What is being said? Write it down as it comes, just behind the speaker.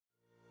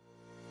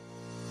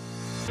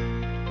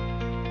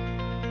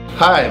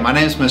Hi, my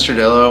name is Mr.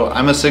 Dillow.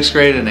 I'm a 6th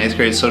grade and 8th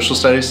grade social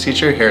studies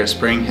teacher here at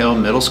Spring Hill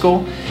Middle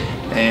School,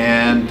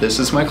 and this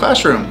is my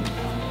classroom.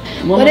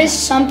 What is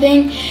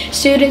something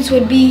students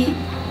would be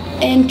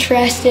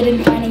interested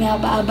in finding out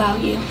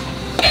about you?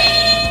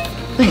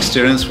 I think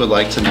students would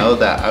like to know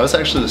that I was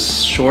actually the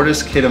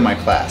shortest kid in my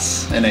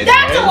class in 8th grade.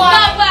 That's a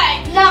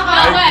lie! No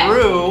way! I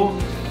grew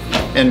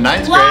in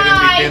 9th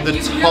grade and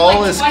became the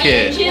tallest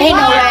kid. Ain't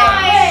no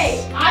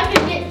way.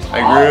 I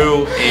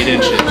grew 8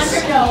 inches.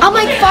 I'm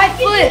like 5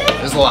 foot.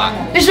 There's a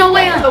lot. There's no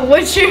way.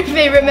 What's your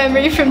favorite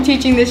memory from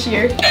teaching this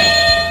year?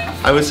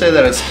 I would say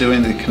that it's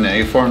doing the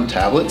cuneiform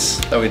tablets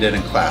that we did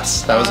in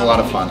class. That was a lot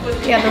of fun.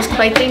 Yeah, those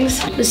clay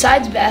things.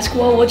 Besides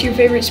basketball, what's your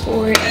favorite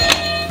sport?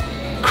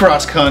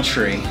 Cross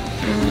country.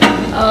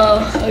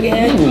 Oh,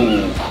 okay.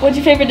 Ooh. What's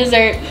your favorite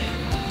dessert?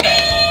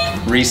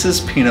 Reese's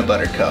peanut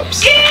butter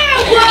cups. Ew!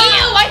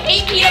 I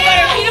hate peanut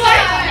butter. Peanut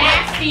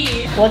butter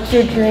is nasty. What's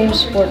your dream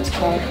sports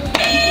car?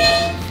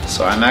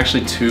 So I'm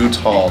actually too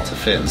tall to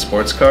fit in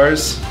sports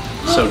cars,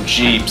 so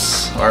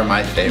Jeeps are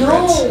my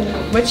favorites.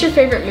 What's your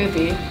favorite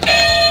movie?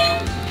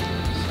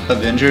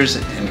 Avengers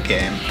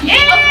Endgame. Ew!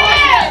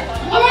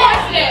 Of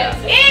course it is.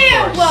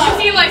 Ew!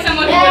 You seem like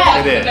someone who would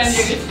watch It the is.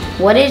 Avengers.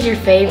 What is your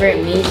favorite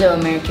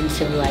Mesoamerican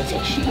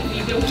civilization?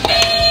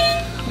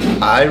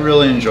 I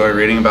really enjoy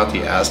reading about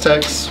the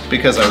Aztecs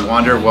because I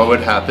wonder what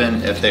would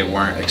happen if they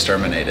weren't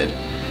exterminated.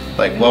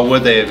 Like, what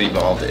would they have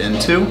evolved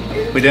into?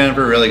 We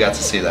never really got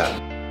to see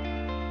that.